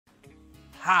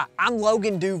Hi, I'm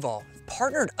Logan Duval.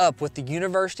 Partnered up with the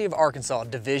University of Arkansas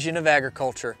Division of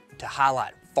Agriculture to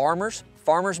highlight farmers,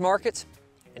 farmers markets,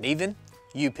 and even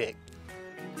U-Pick.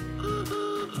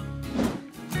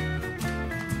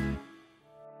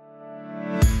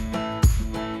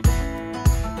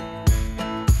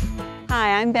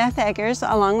 Hi, I'm Beth Eggers,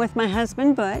 along with my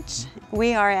husband Butch.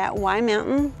 We are at Wye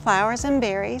Mountain Flowers and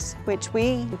Berries, which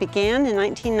we began in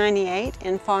 1998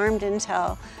 and farmed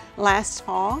until last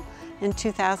fall in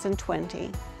 2020.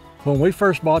 When we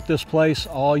first bought this place,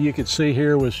 all you could see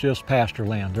here was just pasture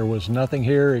land. There was nothing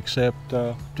here except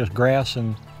just grass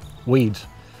and weeds.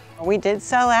 We did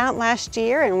sell out last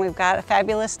year, and we've got a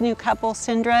fabulous new couple,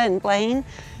 Cindra and Blaine,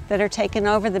 that are taking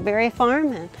over the berry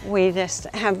farm, and we just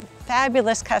have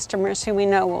fabulous customers who we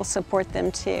know will support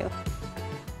them too.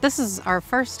 This is our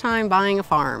first time buying a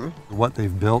farm. What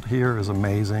they've built here is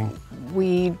amazing.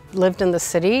 We lived in the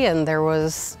city and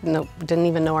didn't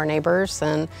even know our neighbors,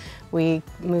 and we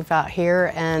moved out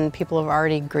here and people have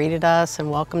already greeted us and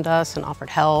welcomed us and offered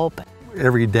help.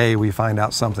 Every day we find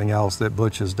out something else that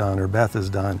Butch has done or Beth has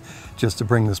done just to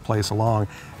bring this place along.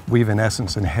 We've in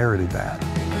essence inherited that.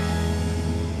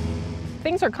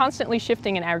 Things are constantly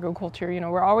shifting in agriculture. You know,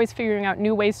 we're always figuring out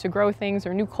new ways to grow things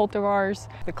or new cultivars.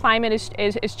 The climate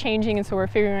is changing, and so we're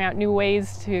figuring out new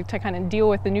ways to kind of deal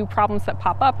with the new problems that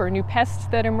pop up or new pests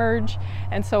that emerge.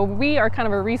 And so we are kind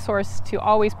of a resource to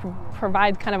always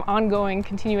provide kind of ongoing,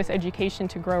 continuous education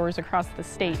to growers across the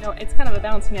state. You know, it's kind of a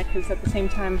balancing act because at the same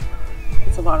time,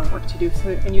 it's a lot of work to do,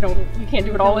 and you can't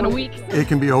do it all in a week. It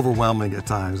can be overwhelming at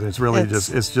times. It's really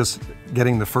just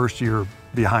getting the first year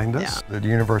behind us. Yeah. The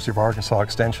University of Arkansas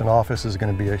Extension Office is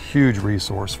going to be a huge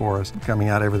resource for us, coming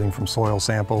out everything from soil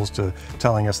samples to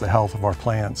telling us the health of our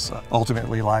plants,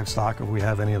 ultimately livestock if we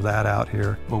have any of that out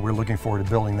here. But we're looking forward to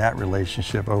building that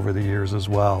relationship over the years as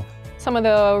well. Some of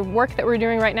the work that we're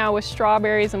doing right now with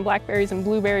strawberries and blackberries and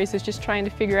blueberries is just trying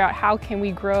to figure out how can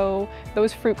we grow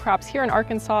those fruit crops here in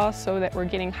Arkansas so that we're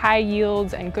getting high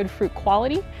yields and good fruit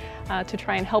quality to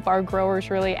try and help our growers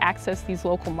really access these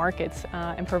local markets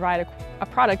and provide a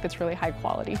product that's really high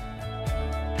quality.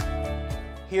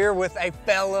 Here with a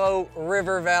fellow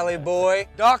River Valley boy,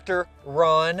 Dr.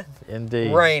 Ron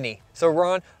Rainey. So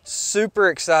Ron, super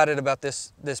excited about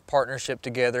this partnership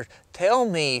together. Tell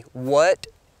me what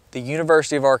the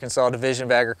University of Arkansas Division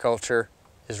of Agriculture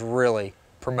is really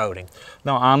promoting.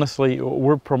 No, honestly,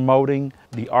 we're promoting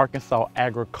the Arkansas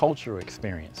agriculture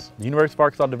experience. The University of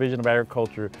Arkansas Division of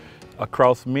Agriculture,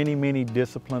 across many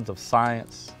disciplines of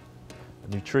science,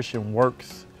 nutrition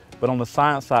works, but on the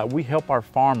science side, we help our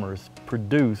farmers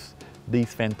produce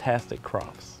these fantastic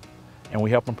crops. And we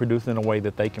help them produce in a way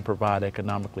that they can provide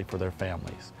economically for their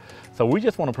families. So we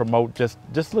just want to promote,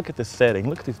 just look at this setting,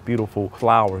 look at these beautiful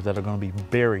flowers that are going to be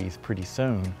berries pretty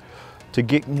soon, to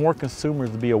get more consumers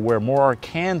to be aware, more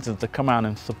Arkansans to come out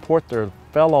and support their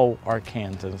fellow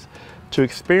Arkansans, to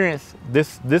experience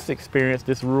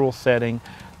this rural setting,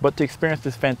 but to experience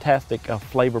this fantastic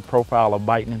flavor profile of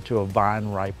biting into a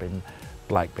vine-ripened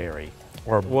blackberry,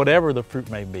 or whatever the fruit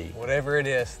may be. Whatever it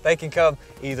is. They can come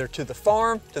either to the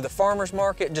farm, to the farmer's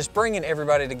market, just bringing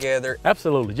everybody together.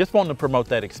 Absolutely, just wanting to promote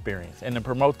that experience and to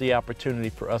promote the opportunity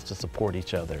for us to support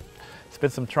each other. It's been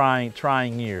some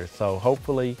trying years, so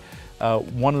hopefully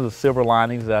one of the silver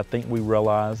linings that I think we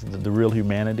realize the real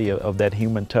humanity of that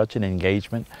human touch and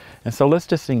engagement. And so let's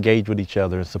just engage with each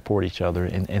other and support each other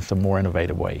in some more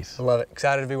innovative ways. I love it.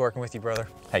 Excited to be working with you, brother.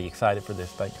 Hey, excited for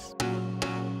this, thanks.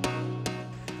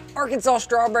 Arkansas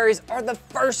strawberries are the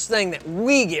first thing that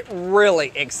we get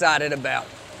really excited about.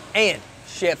 And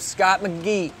Chef Scott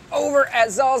McGee over at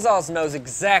ZAZA's knows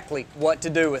exactly what to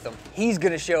do with them. He's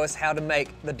gonna show us how to make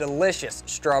the delicious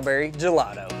strawberry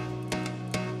gelato.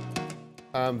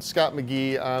 I'm Scott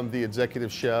McGee. I'm the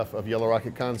executive chef of Yellow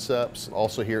Rocket Concepts,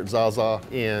 also here at ZAZA,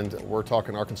 and we're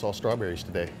talking Arkansas strawberries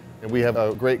today. And we have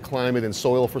a great climate and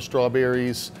soil for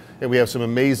strawberries, and we have some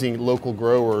amazing local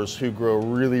growers who grow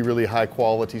really high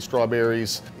quality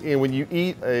strawberries. And when you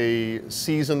eat a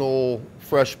seasonal,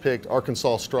 fresh picked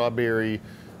Arkansas strawberry,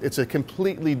 it's a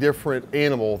completely different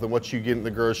animal than what you get in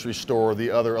the grocery store the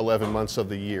other 11 months of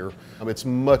the year. It's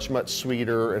much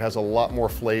sweeter, it has a lot more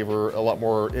flavor, a lot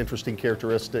more interesting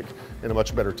characteristic, and a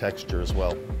much better texture as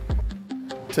well.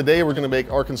 Today we're going to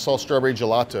make Arkansas Strawberry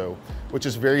Gelato, which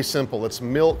is very simple. It's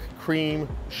milk, cream,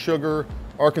 sugar,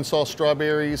 Arkansas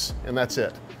strawberries, and that's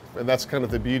it. And that's kind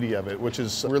of the beauty of it, which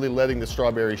is really letting the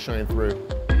strawberries shine through.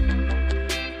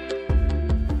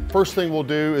 First thing we'll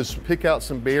do is pick out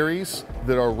some berries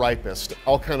that are ripest.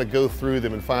 I'll kind of go through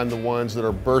them and find the ones that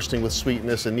are bursting with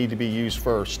sweetness and need to be used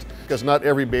first, because not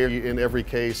every berry in every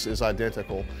case is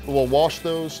identical. We'll wash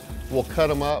those, we'll cut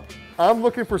them up. I'm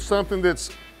looking for something that's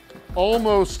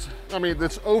almost,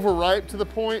 that's overripe to the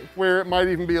point where it might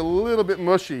even be a little bit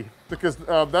mushy, because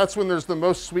that's when there's the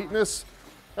most sweetness.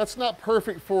 That's not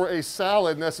perfect for a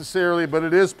salad necessarily, but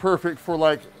it is perfect for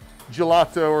like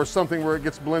gelato or something where it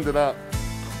gets blended up.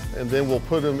 And then we'll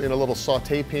put them in a little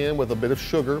saute pan with a bit of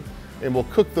sugar, and we'll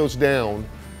cook those down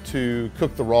to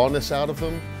cook the rawness out of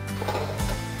them.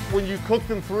 When you cook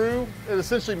them through, it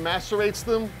essentially macerates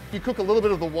them. You cook a little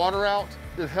bit of the water out.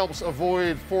 It helps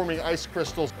avoid forming ice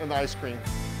crystals in the ice cream.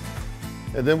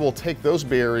 And then we'll take those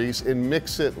berries and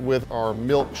mix it with our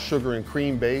milk, sugar, and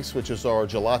cream base, which is our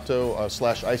gelato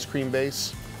slash ice cream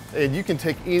base. And you can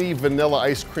take any vanilla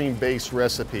ice cream base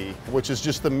recipe, which is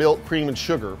just the milk, cream, and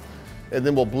sugar. And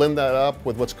then we'll blend that up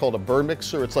with what's called a burr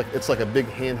mixer. It's like a big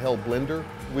handheld blender.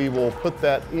 We will put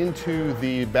that into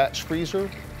the batch freezer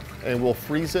and we'll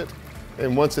freeze it.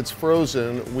 And once it's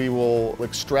frozen, we will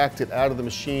extract it out of the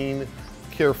machine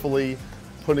carefully,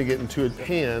 putting it into a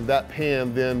pan. That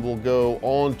pan then will go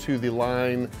onto the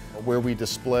line where we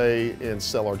display and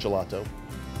sell our gelato.